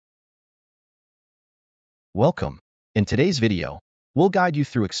Welcome. In today's video, we'll guide you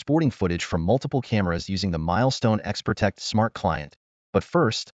through exporting footage from multiple cameras using the Milestone XProtect Smart Client. But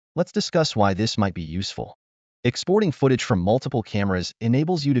first, let's discuss why this might be useful. Exporting footage from multiple cameras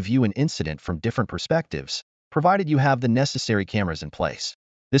enables you to view an incident from different perspectives, provided you have the necessary cameras in place.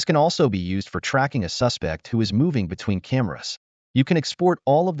 This can also be used for tracking a suspect who is moving between cameras. You can export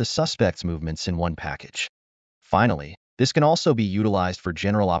all of the suspect's movements in one package. Finally, this can also be utilized for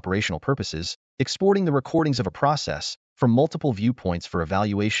general operational purposes, exporting the recordings of a process from multiple viewpoints for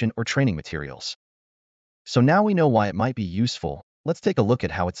evaluation or training materials. So now we know why it might be useful. Let's take a look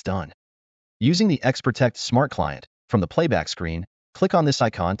at how it's done. Using the XProtect Smart Client, from the playback screen, click on this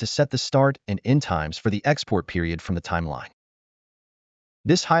icon to set the start and end times for the export period from the timeline.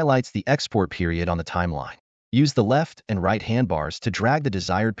 This highlights the export period on the timeline. Use the left and right handbars to drag the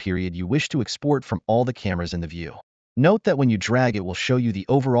desired period you wish to export from all the cameras in the view. Note that when you drag, it will show you the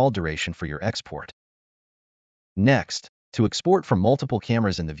overall duration for your export. Next, to export from multiple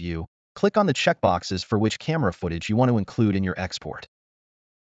cameras in the view, click on the checkboxes for which camera footage you want to include in your export.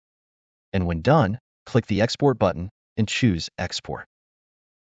 And when done, click the Export button and choose Export.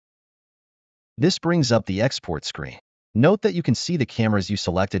 This brings up the export screen. Note that you can see the cameras you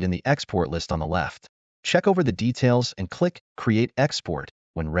selected in the export list on the left. Check over the details and click Create Export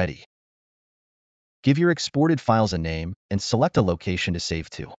when ready. Give your exported files a name and select a location to save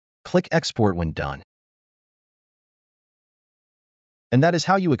to. Click Export when done. And that is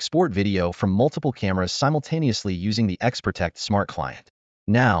how you export video from multiple cameras simultaneously using the XProtect Smart Client.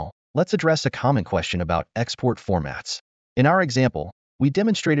 Now, let's address a common question about export formats. In our example, we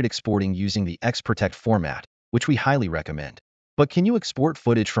demonstrated exporting using the XProtect format, which we highly recommend. But can you export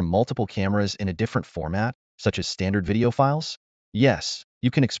footage from multiple cameras in a different format, such as standard video files? Yes,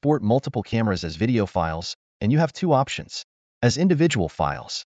 you can export multiple cameras as video files, and you have two options. As individual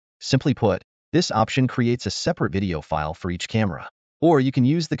files. Simply put, this option creates a separate video file for each camera. Or you can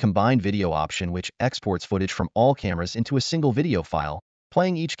use the combined video option, which exports footage from all cameras into a single video file,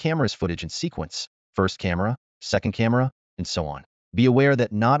 playing each camera's footage in sequence, first camera, second camera, and so on. Be aware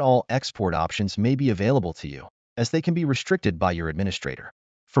that not all export options may be available to you, as they can be restricted by your administrator.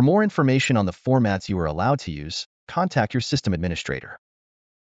 For more information on the formats you are allowed to use, contact your system administrator.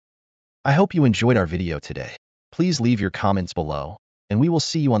 I hope you enjoyed our video today. Please leave your comments below, and we will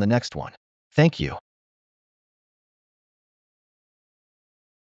see you on the next one. Thank you.